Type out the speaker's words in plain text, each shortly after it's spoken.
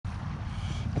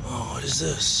Oh, what is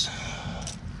this?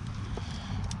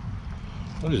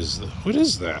 What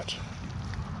is that?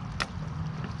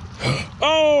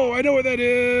 Oh, I know what that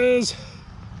is!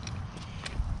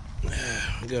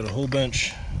 We got a whole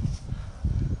bunch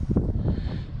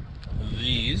of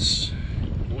these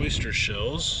oyster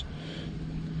shells.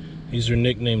 These are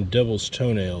nicknamed devil's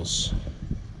toenails.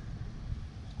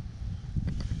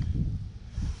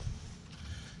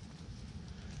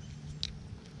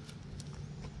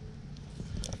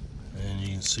 And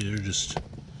you can see they're just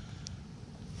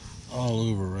all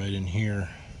over right in here.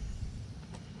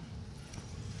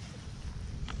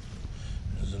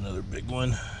 There's another big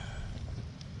one.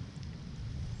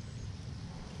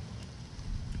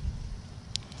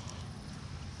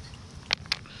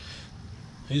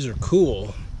 These are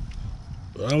cool,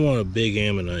 but I want a big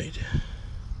ammonite.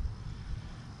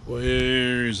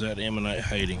 Where is that ammonite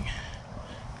hiding?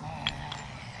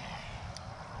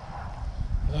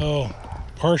 Oh,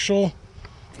 partial?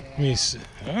 Let me see.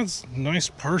 That's a nice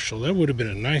partial. That would have been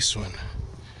a nice one.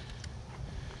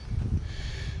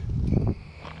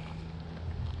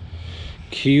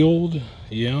 Keeled,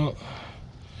 yeah.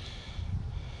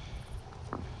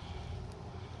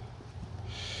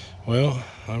 Well,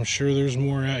 I'm sure there's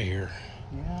more out here.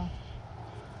 Yeah.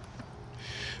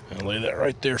 I'll lay that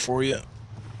right there for you.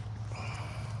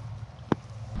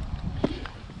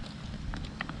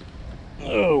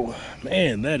 Oh,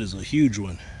 man, that is a huge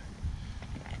one.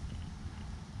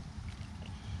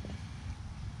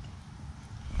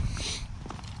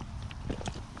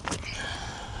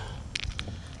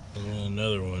 And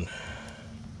another one.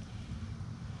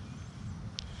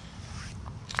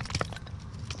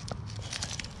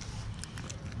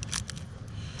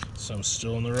 Some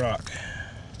still in the rock.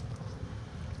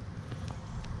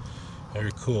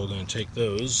 Very cool. Gonna take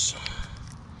those.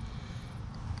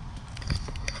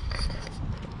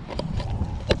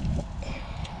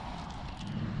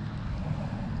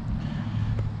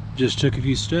 Just took a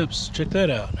few steps. Check that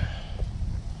out.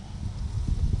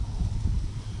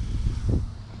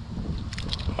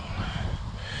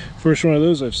 First one of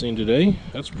those I've seen today.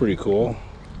 That's pretty cool.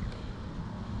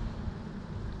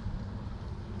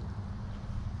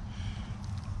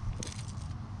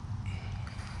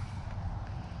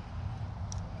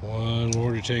 One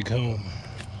more to take home.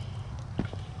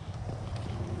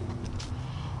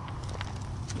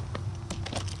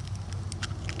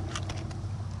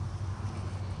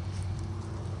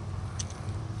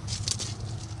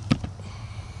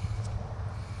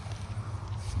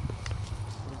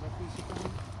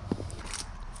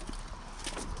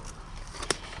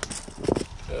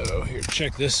 Oh, here,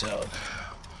 check this out.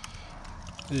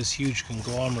 This huge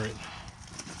conglomerate.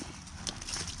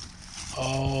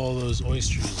 All those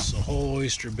oysters, a whole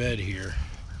oyster bed here.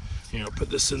 You know, put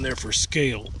this in there for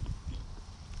scale.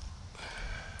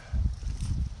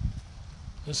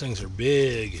 Those things are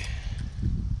big.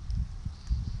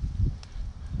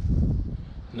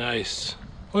 Nice.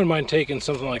 Wouldn't mind taking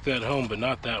something like that home, but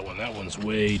not that one. That one's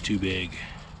way too big.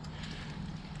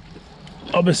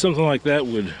 I'll bet something like that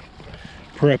would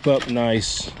prep up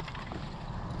nice.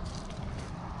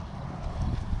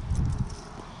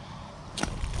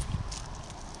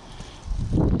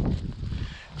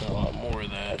 A lot more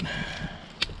of that.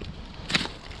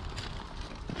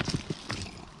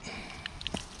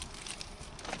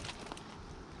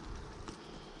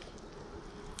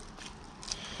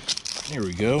 Here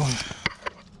we go.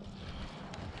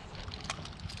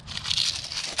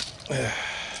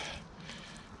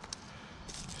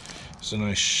 It's a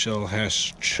nice shell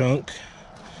hash chunk.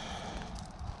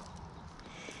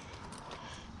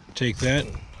 Take that.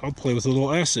 I'll play with a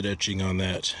little acid etching on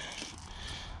that.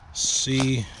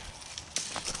 See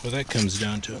what that comes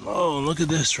down to. Oh, look at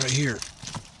this right here.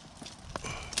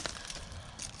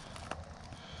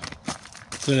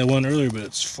 Played that one earlier, but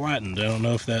it's flattened. I don't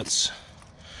know if that's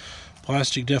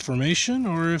plastic deformation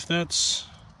or if that's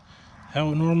how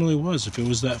it normally was, if it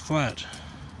was that flat.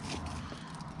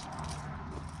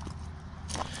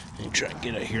 Let me try and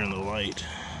get it here in the light.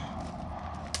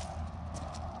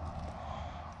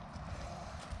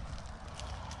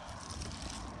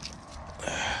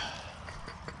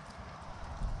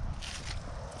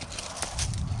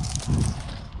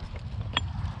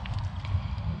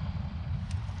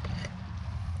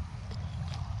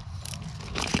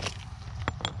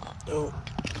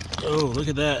 Oh, look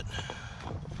at that.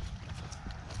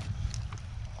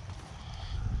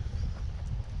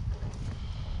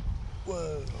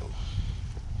 Whoa.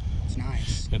 It's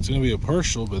nice. It's going to be a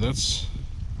partial, but that's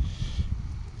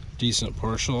decent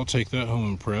partial. I'll take that home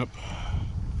and prep.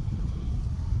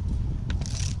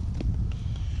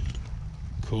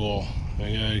 Cool.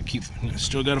 I gotta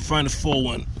still got to find a full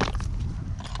one.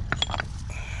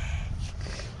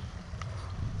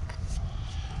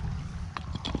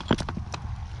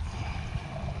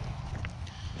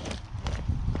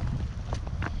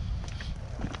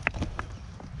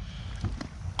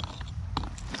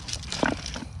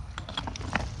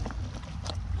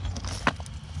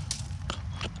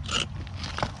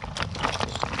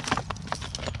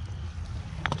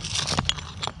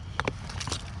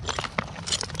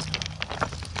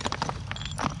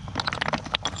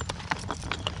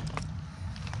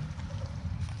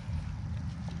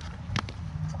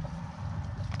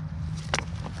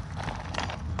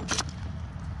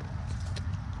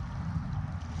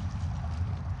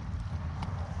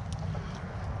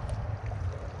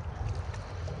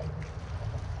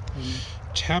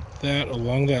 tap that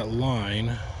along that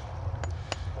line.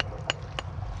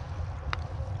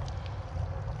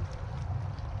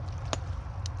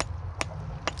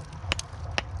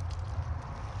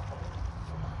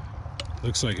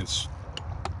 Looks like it's,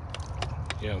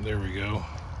 yeah, there we go.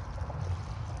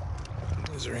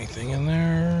 Is there anything in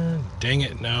there? Dang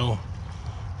it, no.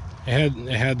 It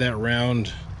had that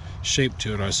round shape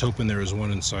to it. I was hoping there was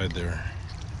one inside there.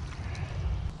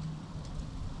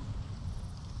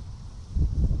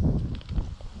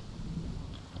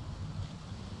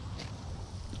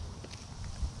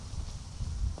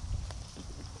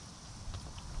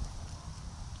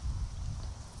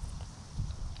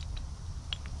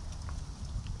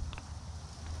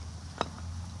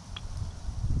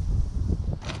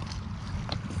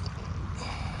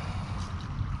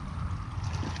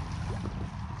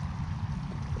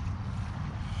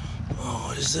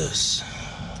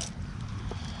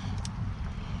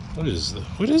 What is this?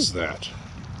 What is that?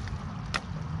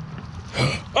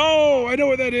 Oh, I know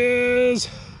what that is.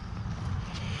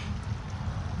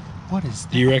 What is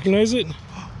that? Do you recognize it?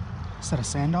 Is that a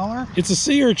sand dollar? It's a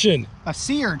sea urchin. A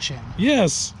sea urchin?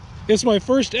 Yes, it's my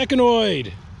first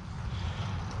echinoid.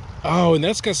 Oh, and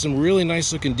that's got some really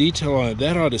nice looking detail on it.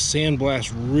 That ought to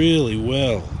sandblast really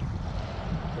well.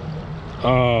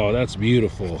 Oh, that's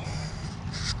beautiful.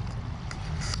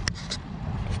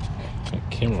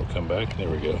 Camera will come back. There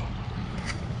we go.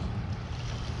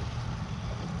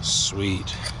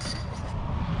 Sweet.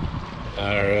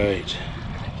 All right.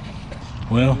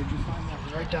 Well, Where'd you find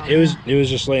that? Right down it was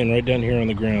just laying right down here on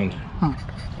the ground. Huh.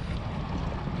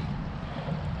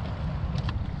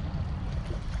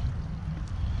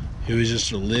 It was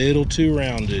just a little too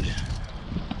rounded.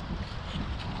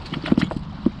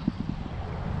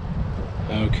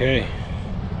 Okay.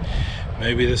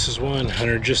 Maybe this is one.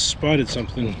 Hunter just spotted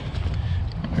something.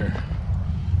 Here.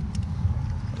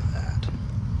 Look at that.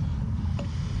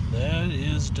 That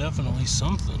is definitely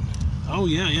something. Oh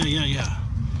yeah.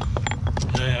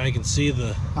 I can see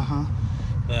the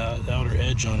outer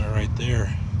edge on it right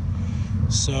there.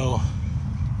 So,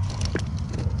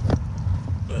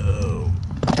 oh.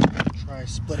 Try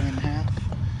splitting it in half.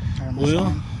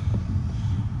 Well,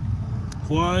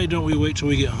 why don't we wait till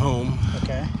we get home?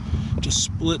 Okay. To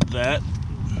split that.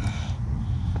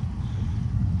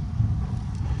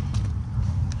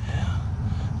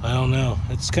 I don't know.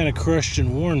 It's kind of crushed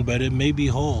and worn, but it may be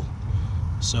whole.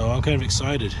 So I'm kind of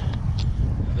excited.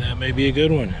 That may be a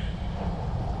good one.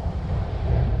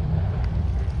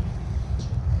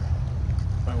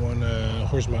 Might want to,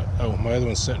 where's my other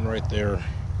one's sitting right there.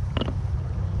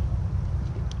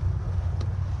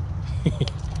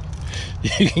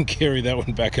 You can carry that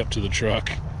one back up to the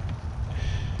truck.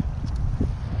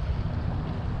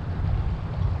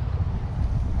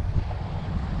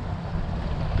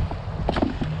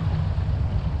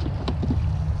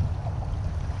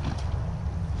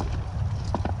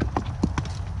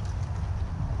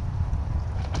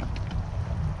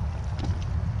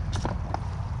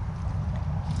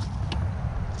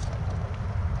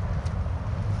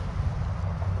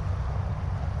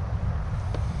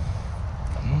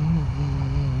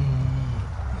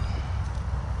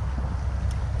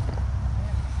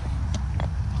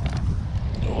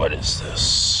 What is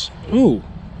this? Ooh.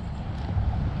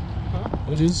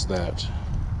 What is that?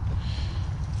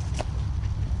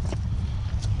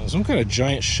 Some kind of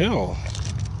giant shell.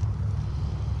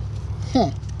 Huh.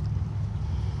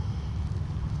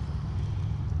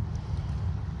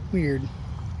 Weird.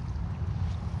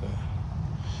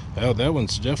 Oh, that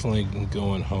one's definitely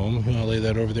going home. I'll lay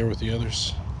that over there with the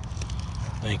others.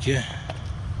 Thank you.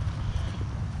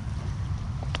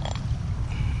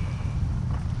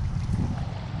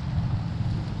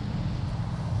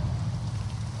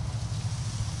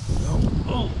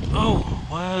 Oh,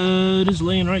 what is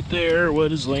laying right there?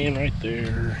 What is laying right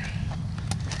there?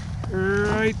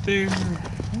 Right there.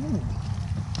 Ooh.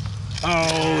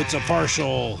 Oh, it's a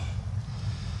partial.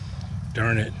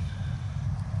 Darn it.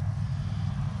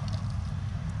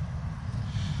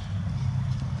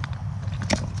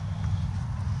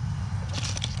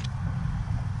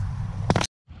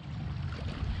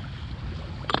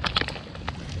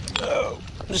 Oh,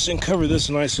 just uncover this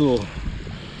nice little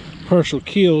partial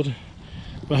keeled.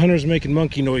 My Hunter's making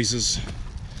monkey noises.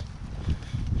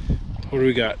 What do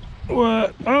we got?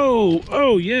 What?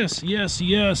 Oh, yes. And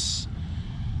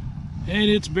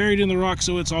it's buried in the rock,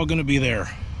 so it's all gonna be there.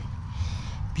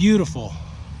 Beautiful.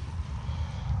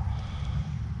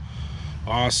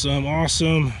 Awesome.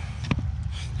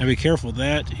 Now be careful,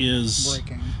 that is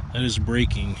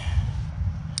breaking.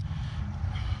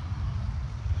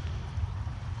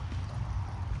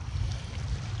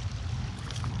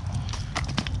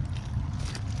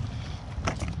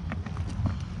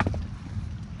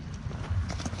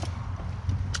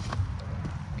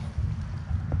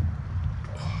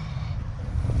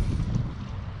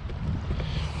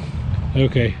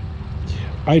 Okay.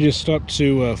 I just stopped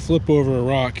to flip over a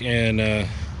rock, and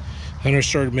Hunter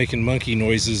started making monkey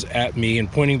noises at me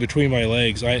and pointing between my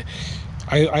legs. I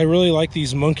really like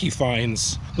these monkey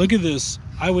finds. Look at this.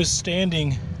 I was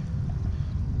standing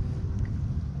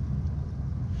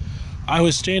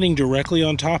directly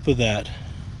on top of that.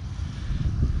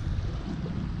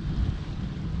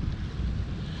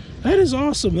 That is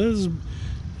awesome. That is a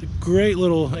great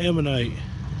little ammonite.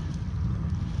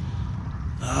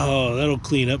 Oh, that'll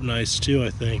clean up nice too, I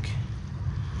think.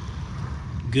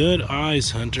 Good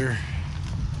eyes, Hunter.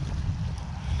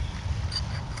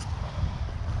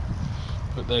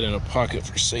 Put that in a pocket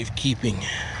for safekeeping.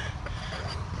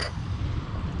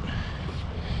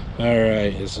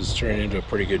 Alright, this is turning into a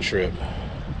pretty good trip.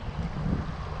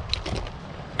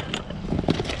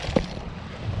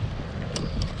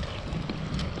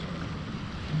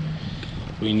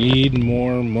 We need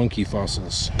more monkey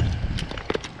fossils.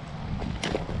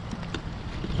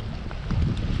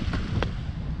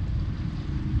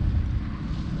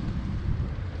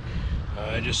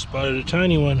 I just spotted a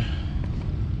tiny one.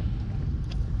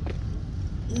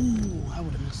 Ooh, I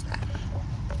would have missed that.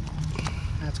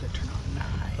 That's gonna turn out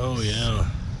nice. Oh yeah.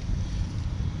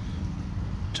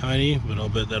 Tiny, but I'll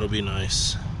bet that'll be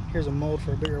nice. Here's a mold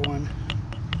for a bigger one.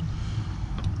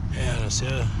 Yeah, that's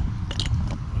it.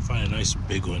 I'll find a nice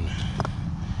big one.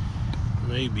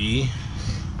 Maybe.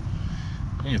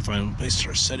 I need to find a place to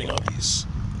start setting up these.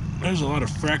 There's a lot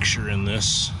of fracture in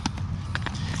this.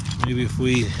 Maybe if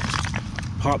we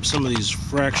pop some of these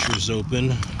fractures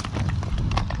open.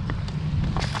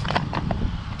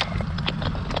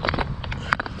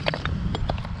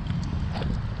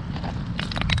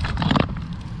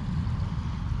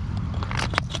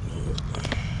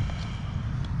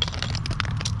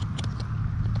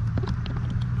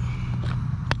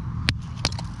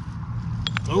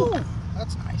 Oh, ooh,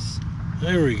 that's nice.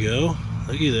 There we go.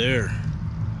 Looky there.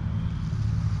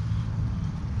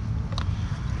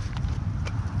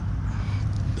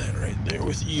 That right there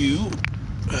with you.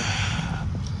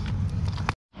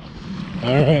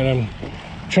 Alright, I'm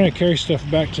trying to carry stuff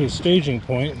back to the staging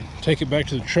point, take it back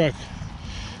to the truck.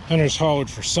 Hunter's hollered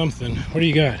for something. What do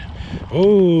you got?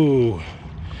 Oh,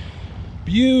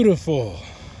 beautiful.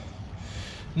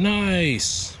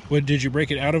 Nice. What, did you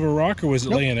break it out of a rock, or was it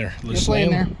Nope, laying there? just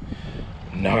laying there.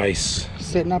 Nice.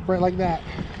 Sitting upright like that.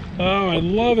 Oh, I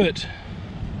love it.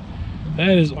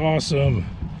 That is awesome.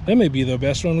 That may be the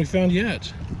best one we found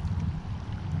yet.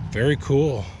 Very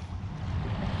cool.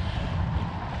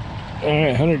 All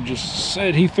right, Hunter just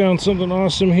said he found something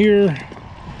awesome here.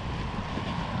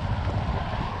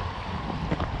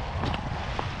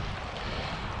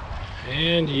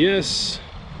 And yes,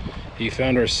 he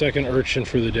found our second urchin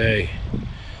for the day.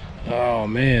 Oh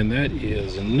man, that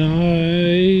is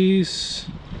nice.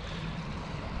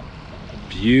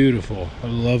 Beautiful. I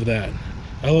love that.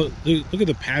 Look at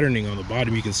the patterning on the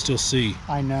bottom. You can still see.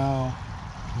 I know.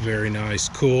 Very nice.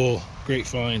 Cool. Great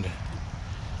find.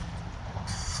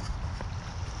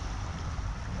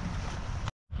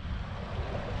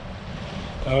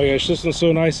 Oh gosh, this one's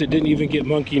so nice it didn't even get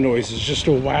monkey noises. Just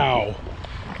a wow.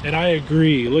 And I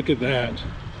agree. Look at that.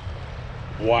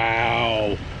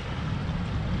 Wow.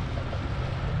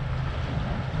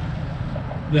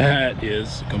 That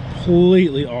is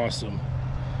completely awesome.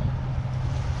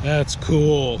 That's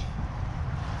cool.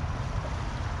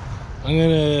 I'm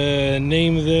gonna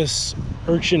name this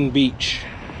Urchin Beach.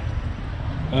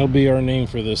 That'll be our name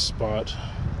for this spot.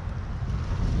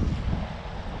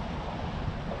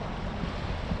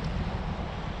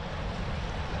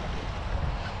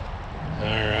 All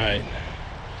right,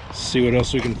 let's see what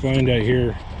else we can find out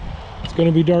here. It's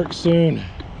gonna be dark soon.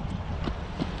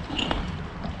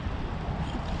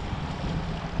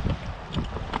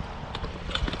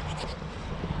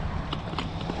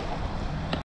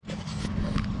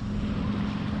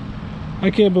 I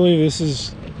can't believe this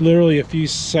is literally a few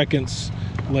seconds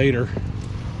later.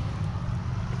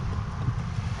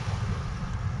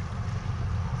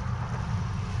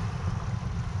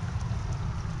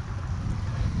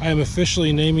 I am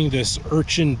officially naming this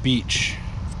Urchin Beach.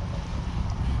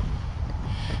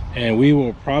 And we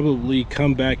will probably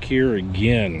come back here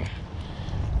again.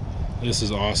 This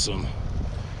is awesome.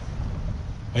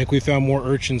 I think we found more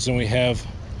urchins than we have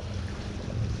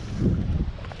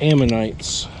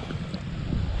ammonites.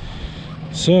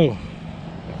 So,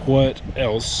 what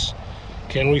else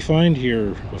can we find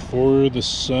here before the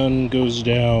sun goes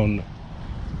down?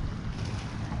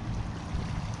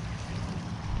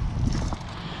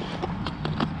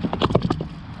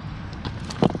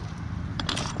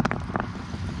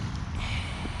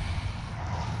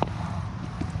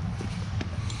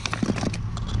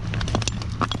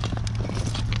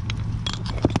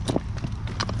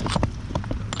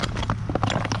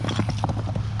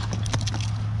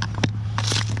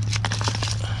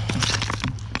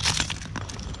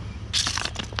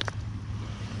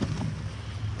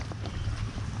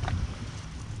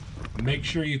 make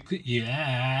sure you,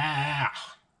 yeah.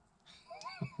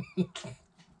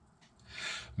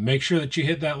 Make sure that you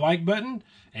hit that like button.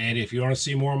 And if you want to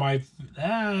see more of my,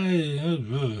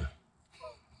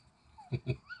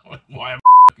 why am I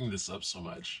fucking this up so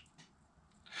much?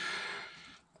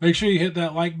 Make sure you hit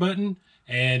that like button.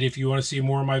 And if you want to see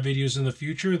more of my videos in the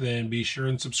future, then be sure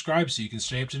and subscribe so you can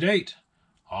stay up to date.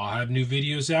 I'll have new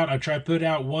videos out. I try to put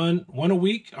out one a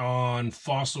week on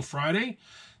Fossil Friday.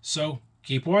 So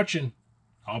keep watching.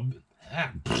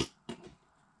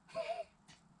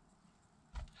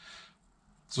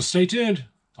 So stay tuned.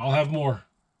 I'll have more.